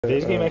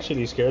This game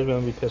actually scares me. I'm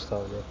gonna be pissed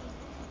off, bro.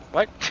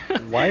 What?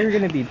 Why are you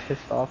gonna be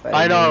pissed off at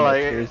I know,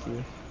 like... scares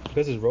you?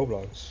 Because it's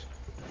Roblox.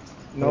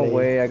 No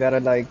way, I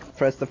gotta like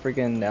press the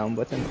freaking down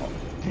button.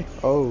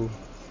 Oh.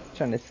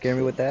 Trying to scare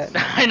me with that?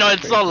 I know,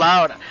 it's so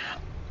loud.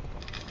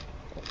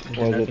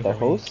 Was it the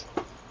host?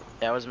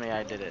 Yeah, it was me,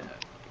 I did it.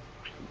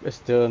 It's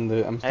still in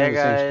the. I'm still Hey in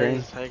the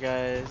same screen. guys,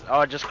 hey guys.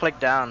 Oh, just click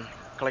down.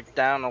 Click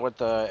down with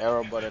the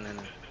arrow button and...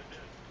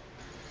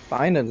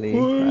 Finally,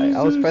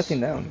 I was pressing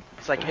down.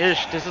 It's like,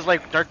 ish, this is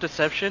like Dark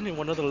Deception in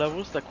one of the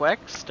levels, the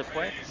quacks.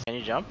 Can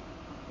you jump?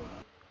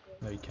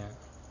 No, you can't.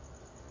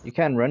 You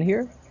can't run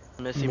here?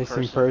 Missing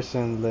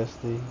person,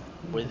 Leslie.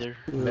 Wither.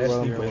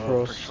 Leslie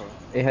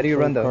Hey, how do you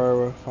run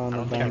though? Found I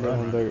don't think I run.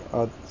 on the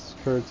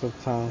outskirts of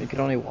town. You can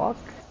only walk?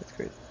 That's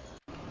crazy.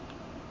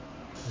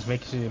 This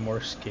makes it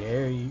more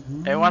scary.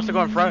 Hey, who wants to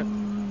go in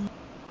front?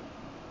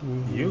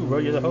 You, bro,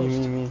 you're the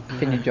host. Me.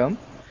 Can you jump?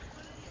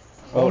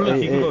 Oh, look,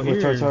 hey, you can go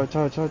here.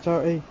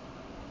 Ciao, hey.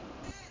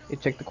 You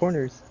check the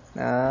corners.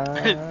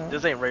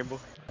 This ain't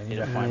rainbow. I need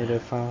to find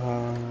it.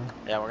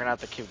 Yeah, we're gonna have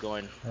to keep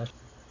going.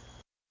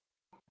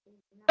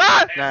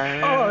 Ah!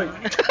 Nah.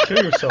 Oh,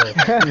 kill yourself.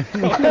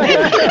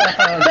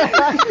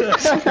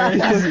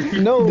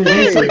 No way.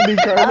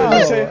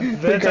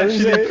 That's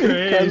actually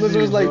crazy, Carlos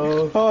was like,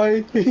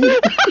 hi.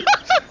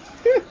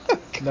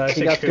 No,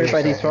 He got scared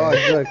by these frogs,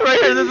 look. Right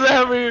here, this is a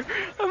hammer.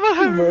 I'm a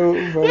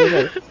hammer. Bro was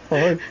like,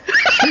 hi.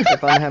 I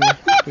found the hammer.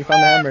 We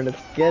found the hammer,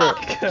 let's get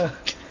it.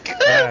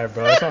 Alright,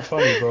 bro, that's not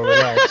funny, bro.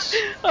 Relax.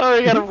 Oh,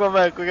 we gotta go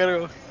back. We gotta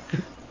go.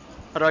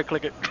 How do I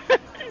click it?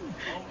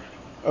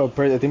 Oh,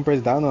 I think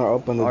press down or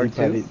up on the R2?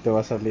 D-pad. Te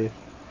vas a salir.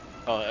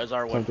 Oh, it's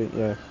R1. Something,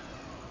 yeah.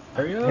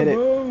 Hurry up, Hit it.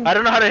 bro. I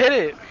don't know how to hit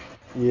it.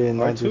 Yeah,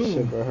 not R2. this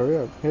shit, bro. Hurry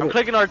up. Hit I'm it.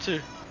 clicking R2.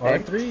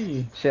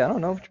 R3. Shit, I don't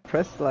know.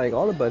 Press like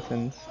all the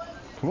buttons.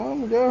 Come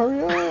on, Miguel,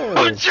 hurry up.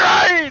 I'm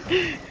trying!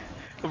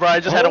 Bro, I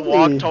just had to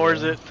walk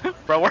towards it.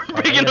 Bro, we're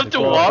big enough to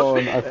walk.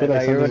 I feel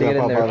like You're something's gonna get gonna in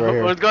pop there. out right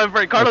here. Let's go in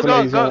for it. Carlos,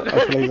 go, go. I feel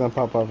like he's gonna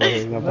pop out right here.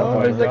 He's gonna No, pop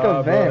out there's right like a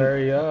Bro, van.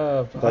 hurry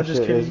up. I'm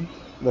just kidding.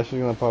 That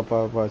shit's gonna pop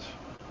out, watch.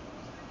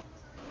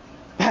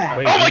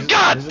 Wait, Oh my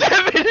god,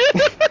 damn it!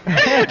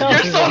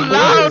 You're so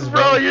loud,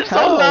 bro. You're so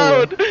How?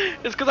 loud.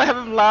 It's because I have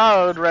him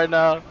loud right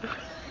now.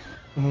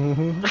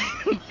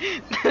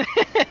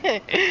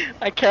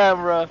 I can't,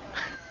 bro.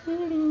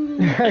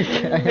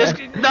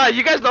 Nah,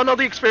 you guys don't know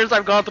the experience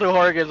I've gone through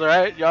horror games,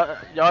 alright?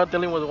 Y'all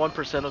dealing with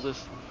 1% of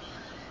this.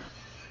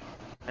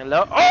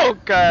 Hello? Oh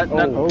god!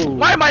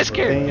 Why am I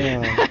scared?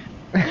 Damn.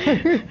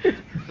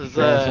 This is,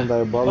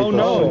 diabolical.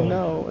 Oh,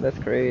 No, that's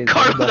crazy.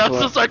 Carlos, I'm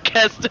so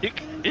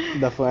sarcastic.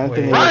 That's for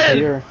Anthony Wait. right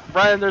here.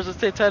 Brian, there's a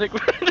satanic.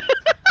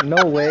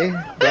 No way.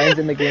 Brian's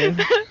in the game.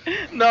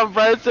 No,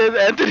 Brian says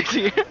Anthony's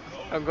here.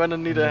 I'm gonna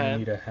need a hand.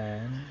 Need a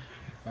hand.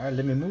 Alright,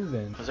 let me move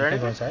then. Is there Can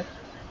I go anything? inside?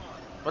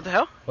 What the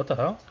hell? What the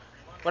hell?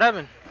 What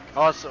happened?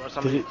 Oh, so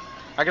somebody. Did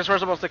I guess we're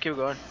supposed to keep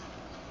going.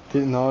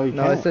 No, you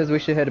No, can't. it says we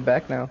should head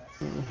back now.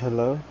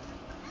 Hello?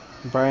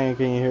 Brian,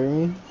 can you hear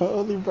me?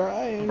 Holy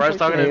Brian. Brian's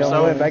talking to Hey, I'm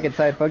himself. going back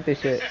inside. Fuck this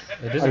shit.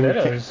 It doesn't let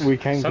us. We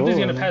can't Something's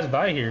go. gonna pass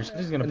by here.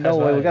 Something's gonna pass No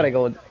by. way, we gotta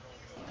go.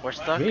 We're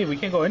stuck. Wait, we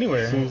can't go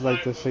anywhere. Seems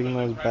like the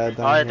signal is bad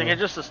down Oh, I here. think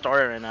it's just a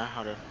story right now.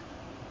 Hold on.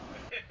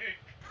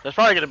 There's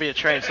probably gonna be a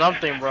train,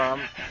 something, bro.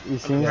 It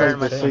seems very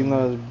like the much-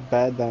 signal is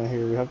bad down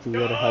here. We have to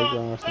get a high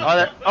ground or something.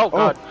 Oh, oh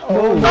god.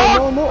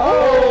 No.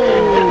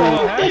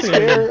 Oh, I got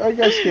scared. I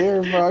got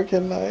scared, bro. I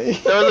can't lie.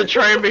 There was a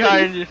train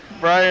behind you,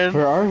 Brian.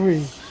 Where are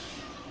we?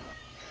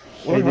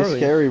 Where Hey, this are is we?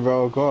 scary,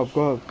 bro. Go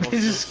up.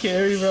 This is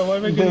scary, bro. Why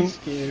am I getting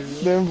scared?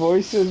 Them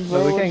voices, bro.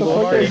 No, we What can't the go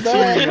fuck up is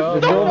there. that? Up,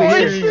 Let's bro. go over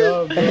here. Hurry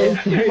up,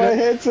 bro. My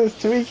headset's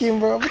tweaking,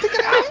 bro.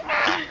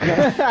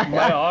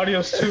 My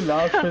audio's too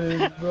loud for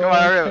this, bro. Come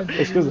on, hurry up.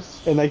 It's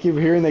cause, and I keep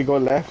hearing they go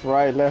left,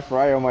 right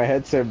on my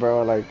headset,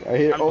 bro. Like I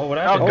hear. Oh, what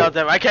Oh happened?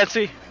 goddamn, I can't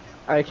see.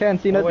 I can't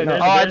see Oh, wait,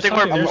 nothing. Oh, I There's think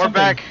something, we're there's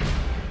back.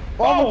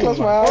 Oh, I'm gonna close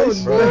my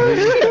eyes, bro.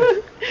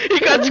 He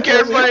got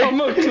scared I'm by.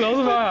 gonna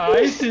close my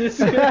eyes. This is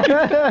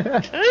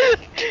scary.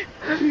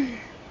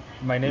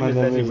 My name is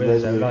Leslie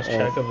Withers. I've lost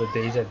track of the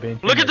days I've been.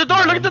 Look at the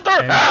door, look at the door.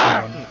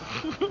 Ah!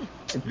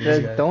 It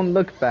says don't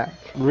look back.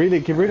 Read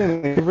it. Keep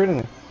reading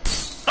it.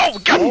 Oh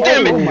god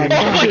damn it! Oh my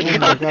god.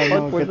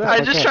 no, Get the I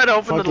fuck just out. tried to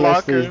open Fuck the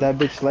Leslie. locker. It's that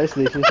bitch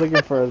Leslie. She's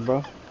looking for us,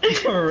 bro.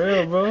 For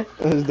real, bro.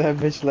 It's that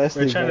bitch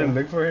Leslie. We're trying to bro.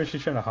 look for her.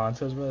 She's trying to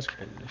haunt us, bro. That's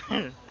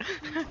crazy.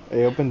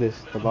 Hey, open this.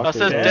 The No, locker. it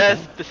says Yeah.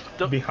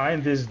 death.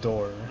 Behind this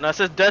door. No, it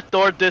says death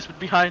door. This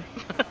behind.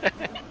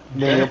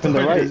 Then open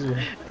the right.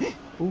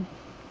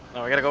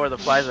 No, we gotta go where the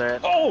flies are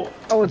at. Oh!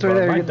 Oh, it's right Bro,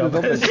 there. my Get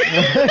this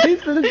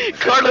dumbass. open.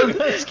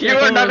 Carlos, you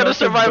are not gonna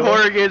survive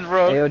horror games, Hey,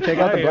 bro. yo, check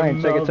out the I blind.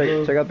 am not,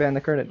 bro. Check out behind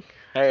the curtain.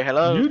 Hey,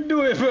 hello. You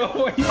do it, bro.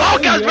 Why you Oh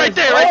doing god, this? right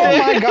there, Oh right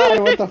there. my god,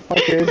 what the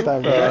fuck is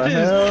that, bro? That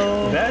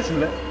hell? is, that's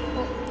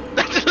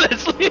That's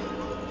Leslie.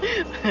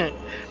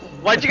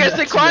 Why'd you guys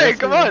stay quiet?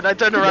 Come on. I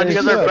turned around. You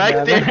guys are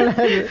back there.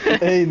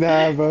 Hey,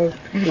 nah, bro.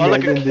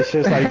 look at- This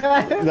shit's like,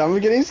 I'm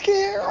getting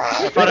scared.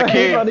 Found a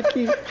key. Found a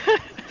key. What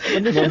the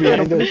No, shit?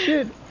 behind Open the us.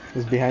 shit.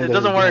 It's behind It us.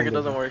 doesn't it's work. behind It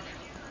us. doesn't work.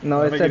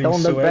 No, Am it I said getting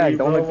don't look sweaty, back,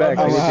 don't bro? look back.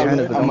 I'm Look at your hand, I'm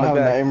it said don't look having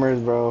back. nightmares,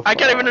 bro. I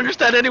can't even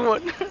understand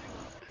anyone.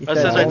 He It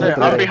said, says right don't there,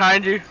 look I'm back.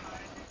 behind you.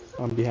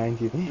 I'm behind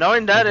you.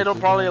 Knowing that, it'll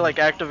probably like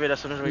activate as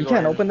soon as we You go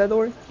can't in. open that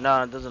door?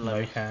 No, it doesn't No,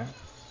 let you me. can't.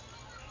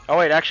 Oh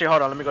wait, actually,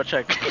 hold on. Let me go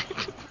check.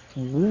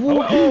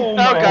 Whoa. Oh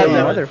my God damn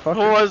god. it. Who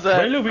Motherfucker. was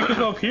that? Wait, look, we could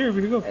go up here.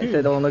 We could go up It said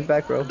here. don't look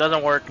back, bro. It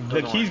doesn't work.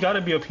 The key's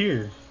gotta be up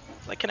here.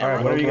 Like, can I Alright,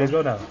 run? where do you guys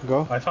go now?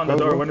 Go. I found Go,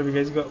 the door. go. Where do you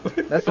guys go?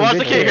 That's Who wants some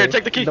the good key? Here, shit.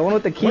 take the key. The one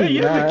with the key. Wait,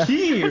 you have nah. the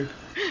key.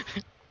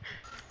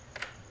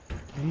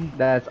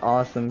 That's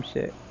awesome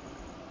shit.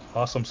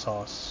 Awesome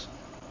sauce.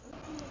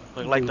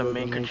 Look like the Look,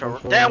 main the main controller.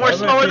 controller. Damn, we're Why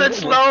slower am I than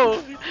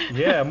slow.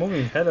 Yeah,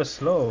 moving hella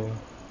slow.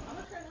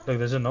 Look,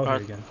 there's a note here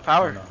again.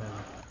 Power. Oh, no,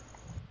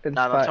 It's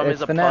Nah, don't tell me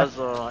it's a FNAF.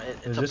 puzzle.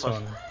 It's It's a this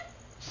puzzle. one.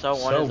 So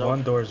one So is one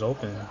open. door is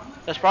open.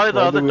 That's probably the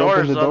Why other do we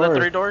open doors, the the other door?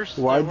 3 doors.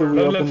 Why that do were-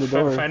 we Look, open the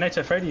door? Five Nights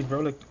at Freddy's,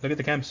 bro. Look at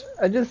the camps.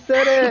 I just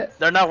said it.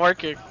 They're not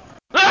working.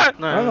 Ah!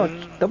 I don't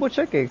know. Double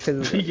check it,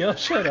 cause Yo,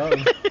 shut up.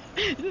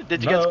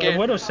 Did you No, get it scared?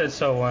 would have said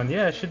so one.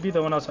 Yeah, it should be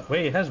the one outside.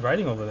 Wait, it has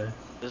writing over there.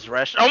 This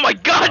rest. Oh my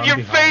god, I'm your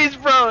behind. face,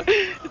 bro!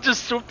 It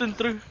just swooped in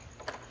through.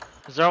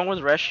 Is there one with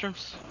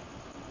restrooms?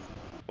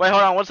 Wait,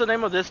 hold on. What's the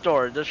name of this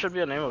door? There should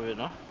be a name of it,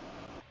 no? I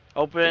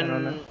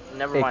don't Open. know.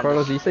 Never Hey mind.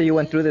 Carlos, this. you said you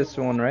went through this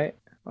one, right?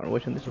 Or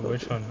which one did you go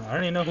Which through? one? I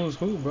don't even know who's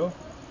who, bro.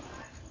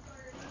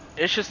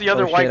 It's just the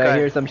other Oh white shit, guy. I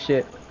hear some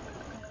shit.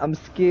 I'm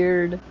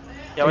scared.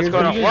 Yeah, what's Here's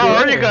going on? what Where you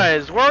are do. you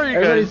guys? Where are you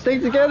Everybody guys? stay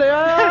together.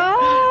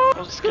 Ah!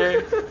 I'm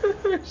scared.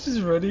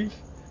 She's running.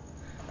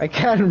 I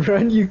can't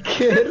run, you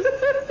kid.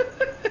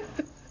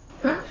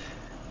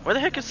 Where the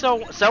heck is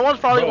Someone's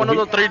probably Bro, one of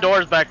the 3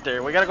 doors back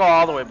there. We gotta go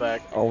all the way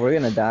back. Oh, we're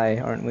gonna die,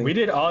 aren't we? We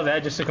did all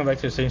that just to come back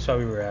to the same spot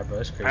we were at, bro.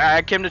 That's crazy.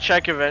 I came to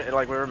check if it,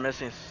 like we were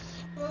missing.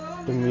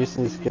 The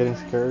music is getting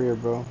scarier,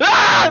 bro.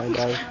 Ah! I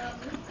died.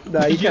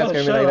 Nah, you can't Yo,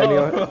 scare me like shut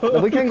that. up. No,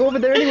 we can't go over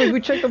there anyways. We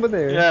checked over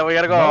there. Yeah, we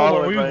gotta go No, all the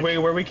where way we,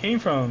 back. where we came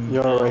from.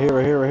 Yo, right here,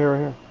 right here, right here, right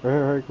here, right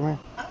here, right here, come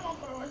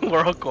here.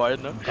 We're all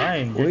quiet now.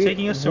 Fine, you're We,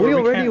 taking us to we where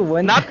we already can't.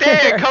 went. Not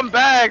there! Come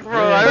back,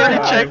 bro! I already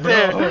Yeah, checked bro.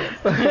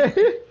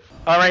 there.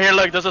 Oh, right here,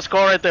 look, there's a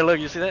skull right there. Look,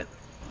 you see that?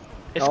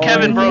 It's Oh,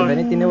 Kevin, bro. If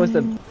anything, it was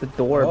the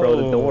door, bro.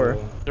 The door.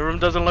 The room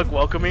doesn't look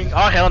welcoming.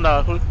 Oh, hell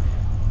no.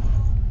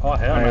 Oh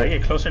hell no! I Alright.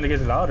 get closer and it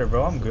gets louder,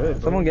 bro. I'm good.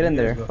 Bro. Someone get in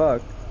You there. guys go.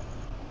 Fuck.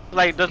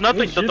 Like, there's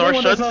nothing. Hey, The you're door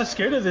one shuts. that's not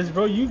scared of this,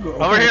 bro. You go.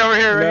 Over here, over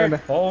here, No, right no.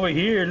 here. Over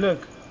here,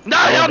 look. No,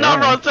 hell no, damn.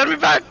 bro. Send me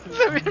back.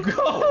 Send me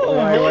Go.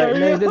 Why,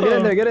 no, just get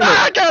in there. Get in there.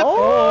 Ah, God.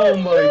 Oh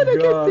my shit, I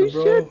can't god, see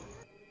bro. shit.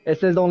 It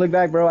says don't look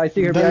back, bro. I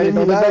see her Don't behind leave you.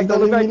 me Don't look back. last, Don't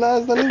don't look leave me back.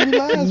 last, don't leave me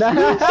last.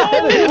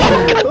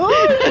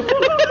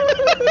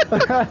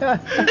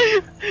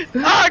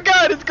 Oh,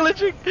 God, it's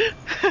glitching.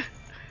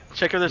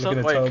 Check if there's Look at something.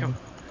 the Wait, tub. come.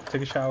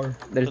 Take a shower.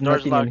 There's The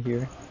door's nothing in locked.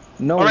 here.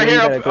 No, Oh, right way here,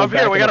 gotta up, go up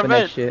back here. We and got a open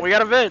that vent. shit. We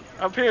got a vent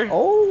up here.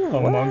 Oh,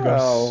 Among wow.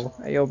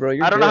 Us. Hey, yo, bro,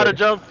 you're I don't know how to good.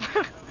 jump.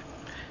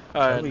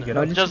 How do we get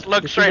Alright, up? just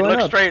look just straight, keep going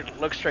look up. straight,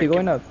 look straight. Keep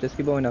going up. Just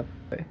keep going up.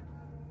 Okay.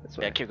 That's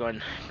Yeah, right. keep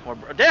going.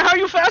 Damn, how are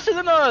you faster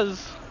than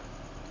us?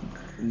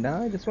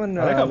 Nah, I just want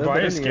I like how a little bit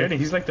Brian's earlier. scared and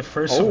he's like the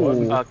first Oh.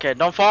 one. Okay,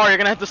 don't fall. You're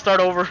gonna have to start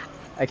over.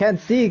 I can't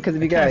see because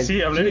of you Can't guys.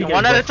 see, I'm letting you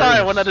One guys at a go time.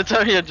 first. One at a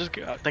time. Yeah, just.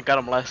 Thank God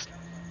I'm last.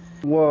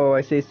 Whoa,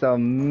 I see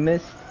some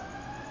mist.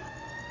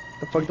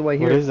 The fuck do I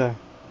hear? What is that?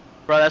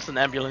 Bro, that's an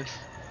ambulance.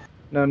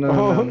 No, no,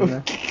 no, no, no,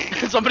 no.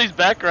 Somebody's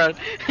background.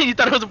 You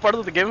thought it was a part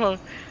of the game, huh?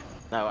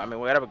 No, I mean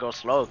we gotta go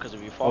slow because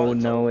if you fall. Oh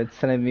it's no, over. it's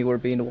telling me we're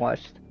being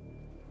watched.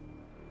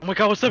 Oh my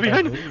God, what's that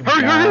behind?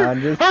 Hurry, Nah, hurry,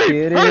 I'm just hurry,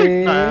 kidding.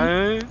 hurry!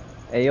 Nah.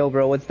 Hey yo,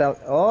 bro, what's that?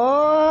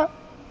 Oh!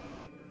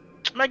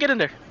 Man, get in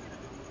there.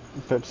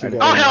 Pepsi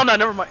Oh, Oh guy. hell no,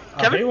 never mind. I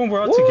hate Kevin. when we're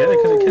all together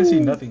because I can't see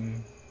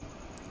nothing.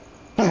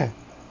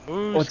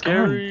 Ooh, Oh, it's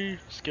scary,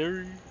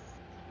 scary.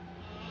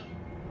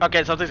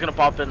 Okay, something's gonna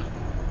pop in.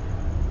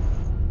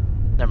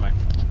 Never mind.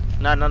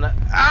 No, no, no.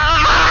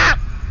 Ah!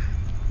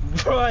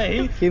 Bro, I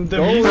hate Keep the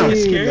music is going.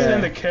 scarier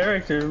than the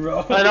character,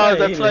 bro. I know,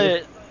 that's hate why.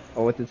 it.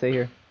 Oh, what's it say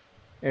here?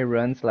 It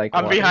runs like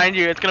I'm water. behind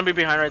you. It's gonna be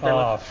behind right there.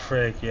 Oh, Look.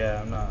 frick,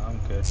 yeah, I'm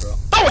good, bro.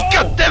 Oh,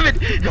 God damn it!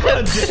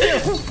 God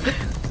damn!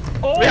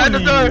 Behind the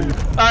door.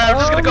 Alright, I'm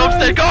just gonna go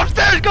upstairs. Go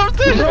upstairs. Go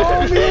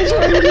upstairs.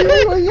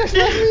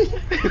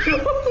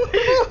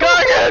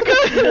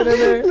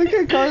 Go. Look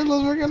at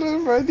Carlos, we're gonna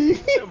ready.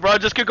 Bro,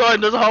 just keep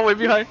going. There's a hallway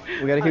behind.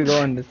 We gotta keep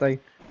going. It's like.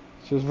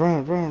 Just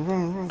run, run,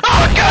 run, run.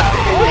 Oh God!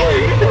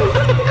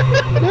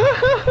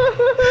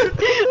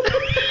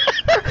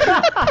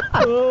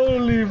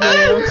 Holy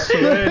bro, I'm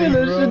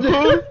sweating,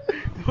 bro.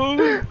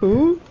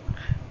 Who?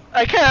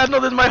 I can't handle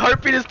this. My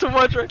heartbeat is too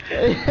much. Right?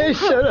 Hey,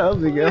 shut up,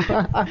 Miguel.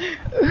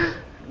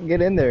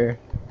 Get in there.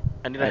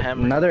 I need a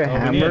hammer. Another Oh, we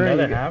hammer. need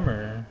another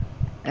hammer.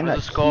 And There's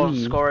a a skull.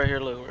 key. Skull right here.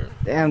 Look. Where...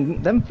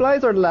 Damn, them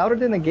flies are louder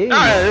than the game.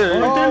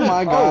 Oh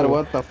my god, Oh.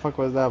 what the fuck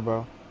was that,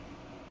 bro?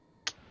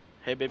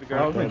 Hey, baby Oh,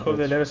 girl. okay, cool.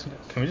 They let us.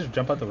 Can we just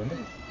jump out the window?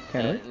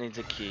 Can It needs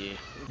a key.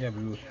 Yeah,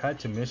 we had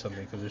to miss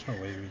something because there's no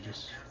way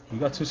we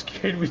got too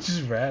scared. We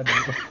just ran.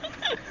 Bro.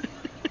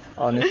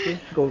 Honestly,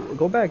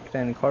 go back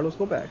then, Carlos.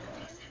 Go back.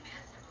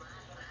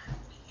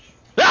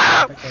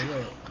 Ah!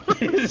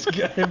 This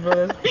guy,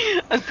 bro.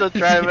 I'm still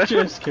trying, man.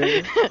 Just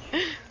kidding.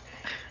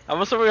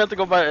 I'm assuming we have to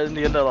go by in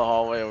the end of the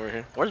hallway over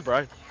here. Where's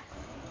Brian?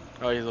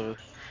 Oh, he's over there.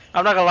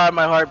 I'm not gonna lie,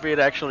 my heartbeat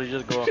actually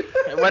just go up.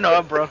 It went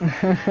up, bro.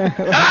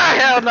 Ah,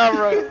 hell no,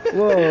 bro.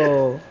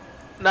 Whoa.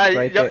 Nah,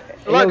 Right there.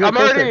 look, Yo, I'm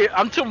get already,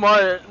 I'm too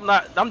much.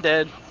 I'm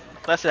dead.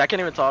 That's it. I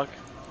can't even talk.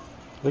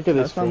 Look at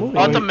this. That's not fool. moving.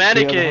 Oh, it's a Wait,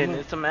 mannequin.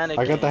 It's a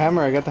mannequin. I got the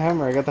hammer. I got the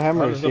hammer. I got the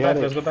hammer. Oh, let's She go had back.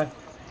 it. Let's go back.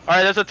 All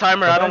right, there's a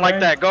timer. Go I don't back, like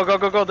that. Go, go,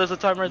 go, go. There's a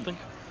timer, I think.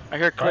 I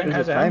hear Brian click.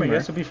 has a There's a hammer. He timer.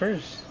 has to be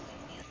first.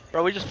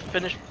 Bro, we just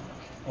finished.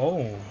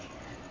 Oh.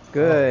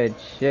 Good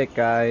shit,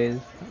 guys.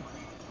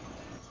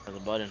 There's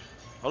a button.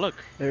 Oh, look.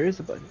 There is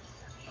a button.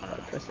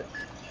 Press it.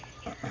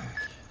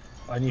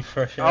 I need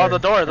fresh air. Oh, the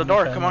door. The I need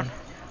door. that Come one. on.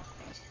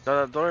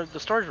 The door. The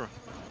storage room.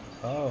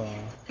 Oh.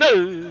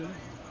 No.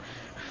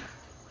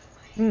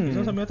 He's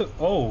on something to...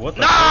 Oh, what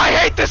the No, I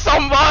hate this so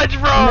much,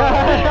 bro.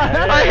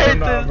 I hate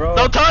nah, this. bro.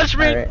 Don't touch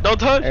me. Alright. Don't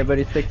touch.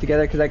 Everybody stick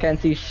together because I can't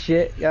see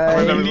shit, I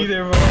guys. don't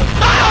neither, bro. Oh,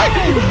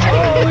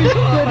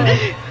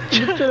 shit.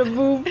 You should have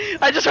moved.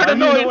 I just heard I a didn't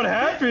know noise. what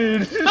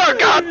happened. Oh,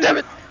 god damn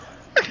it.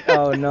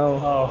 Oh, no.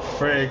 Oh,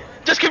 frick.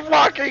 Just keep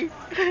walking.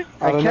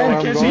 I don't know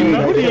can't where I'm see going.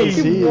 I nothing. can't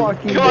see.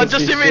 Walking. Come on,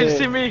 just see me. shit. Just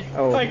see me.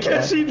 Oh, I can't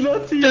God. see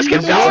nothing. Just keep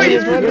He's going.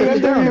 He's running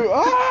under you.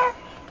 Ah!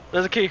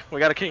 There's a key. We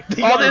got a key.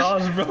 He All got this.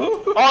 lost,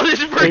 bro. All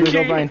this for a Here we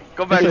go, key. Brian.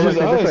 Go back. It's This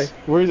Go way, back. this just us.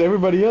 Where's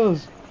everybody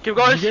else? Keep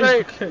going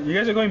straight. You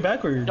guys are going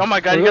backwards. Oh my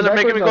god, you We're guys are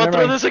going making me backwards? go No,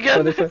 through never this mind. again.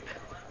 Go this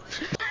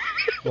way.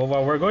 Well,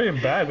 while we're going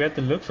back, we have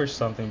to look for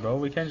something, bro.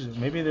 We can't just...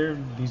 Maybe they're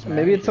these...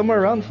 Maybe it's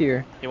somewhere around mannequins,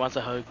 here. He wants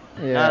a hug.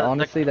 Yeah,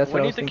 honestly, that's we what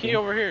I need was the key thinking.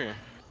 over here.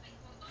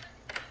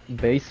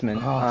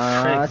 Basement. Oh,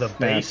 Ah, frick, the snap.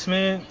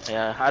 basement?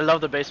 Yeah, I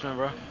love the basement,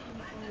 bro.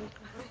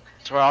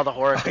 It's where all the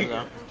horror comes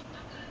out.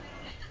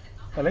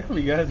 I like how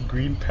we got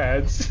green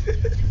pads.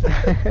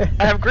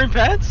 I have green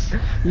pants?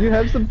 You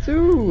have some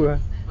too.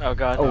 Oh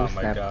god. Oh, Oh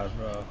my snap. god,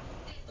 bro.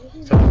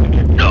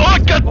 Oh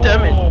god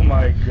damn it! Oh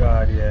my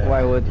god, yeah.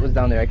 Why? What was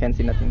down there? I can't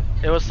see nothing.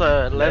 It was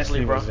Leslie,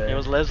 Leslie bro. was there. It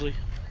was Leslie.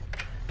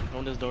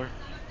 Open this door.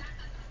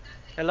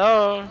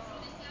 Hello?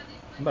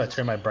 I'm about to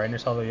turn my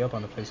brightness all the way up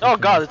on the place. Oh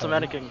god, it's a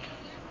mannequin.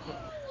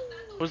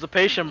 Who's the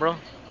patient, bro?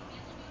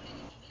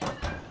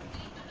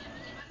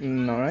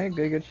 Alright,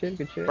 good shit,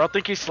 good shit. Bro,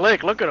 think he's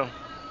slick. Look at him.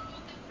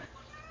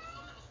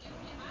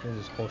 There's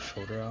his whole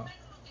shoulder out.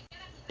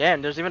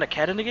 Damn, there's even a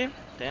cat in the game?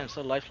 Damn,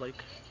 so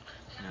lifelike.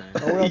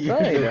 Oh, we're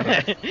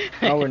outside.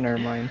 Oh, we're never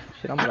mind.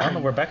 Shit, I'm I don't know,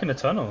 blind. we're back in the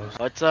tunnels.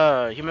 What's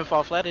human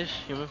fall flat-ish?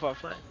 Human fall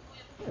flat.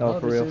 Oh,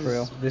 for real, this for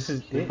real. is- This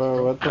is it.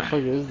 Bro, what the fuck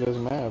is this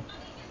map?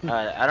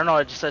 I don't know,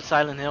 I just said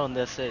Silent Hill and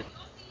that's it.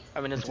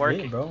 I mean, it's It's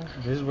working. it, bro.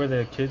 This is where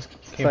the kids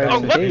came Silent back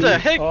Oh, to what the the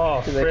cave. heck? Oh,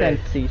 Because I frick. can't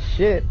see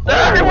shit.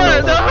 They're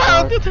everywhere!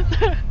 fuck.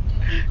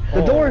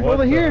 The door, what over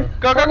the- here.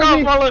 Go, go, Follow go,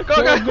 me. follow, go,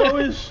 Go, go! go,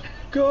 Ish.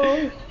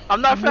 Go.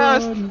 I'm not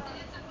fast! Run.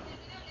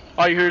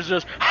 All you hear is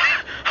just...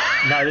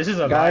 Nah, this is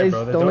a lie, Guys,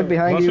 bro. The don't door- look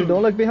behind once you. we-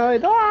 Don't look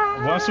behind.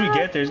 Ah! Once we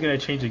get there, it's gonna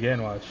change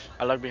again, watch.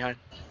 I look behind.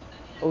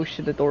 Oh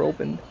shit, the door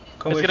opened.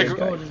 Come It's with gonna us,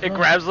 go, just it run.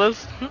 grabs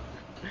us.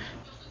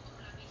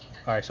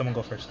 Alright, someone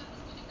go first.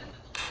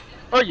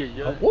 Oh yeah,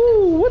 yeah.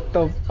 Woo, what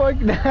the fuck?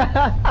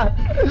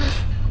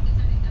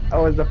 That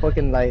was the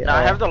fucking light. Nah,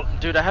 I have the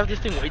dude. I have this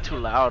thing way too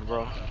loud,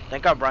 bro.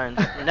 Thank God, Brian.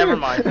 Never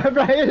mind.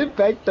 Brian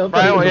backed up.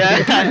 Brian, well,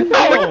 yeah.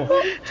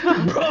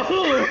 Oh,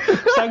 bro!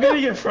 Stop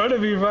getting in front of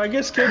me, bro. I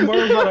get scared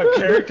more about our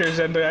characters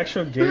than the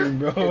actual game,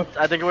 bro.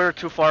 I think we were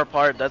too far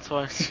apart. That's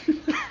why.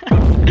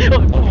 Oh,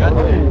 God.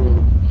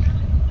 Oh.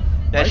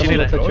 Yeah, she Why need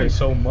is it a. going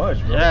so much,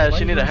 bro? Yeah, Why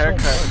she you need a doing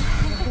so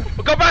haircut.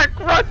 much? Go back,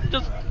 run.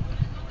 Just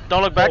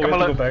don't look back. Oh, I'm we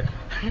gonna have to look. go back.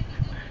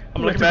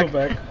 I'm We have looking to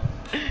back. go back.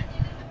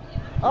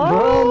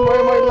 Bro, where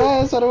am I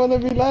last? I don't want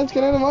to be last.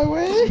 Get out of my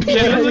way.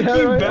 Yeah, look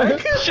yeah,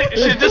 back. She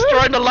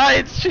destroyed the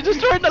lights. She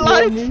destroyed the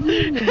lights.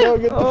 Bro,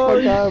 get the Oh,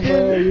 fuck out,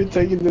 bro. shit. You're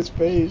taking the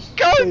space.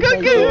 Go, Stay go,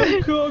 back go.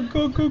 there. Go,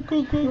 go, go,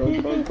 go, go,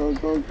 Go, go, go,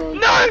 go, go. No.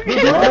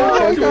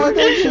 Oh, God,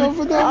 don't show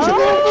for them.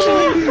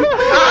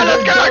 Ah,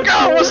 let's go,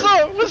 go. What's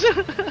up? What's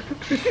up?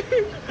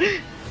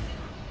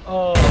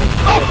 Oh.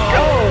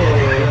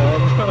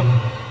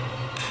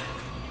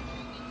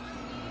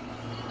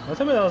 What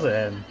time that was the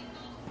end?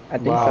 I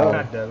think Wow.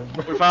 God damn it,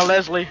 bro. We found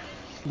Leslie.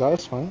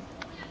 That's fine.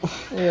 so.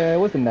 Yeah, it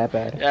wasn't that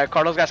bad. Yeah,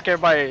 Carlos got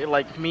scared by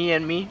like me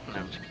and me. No,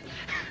 I'm just kidding.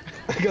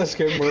 I got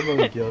scared more than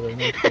we killed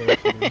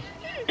him.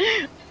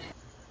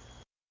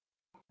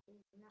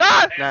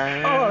 Ah!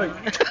 Nah. Oh,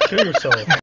 kill yourself.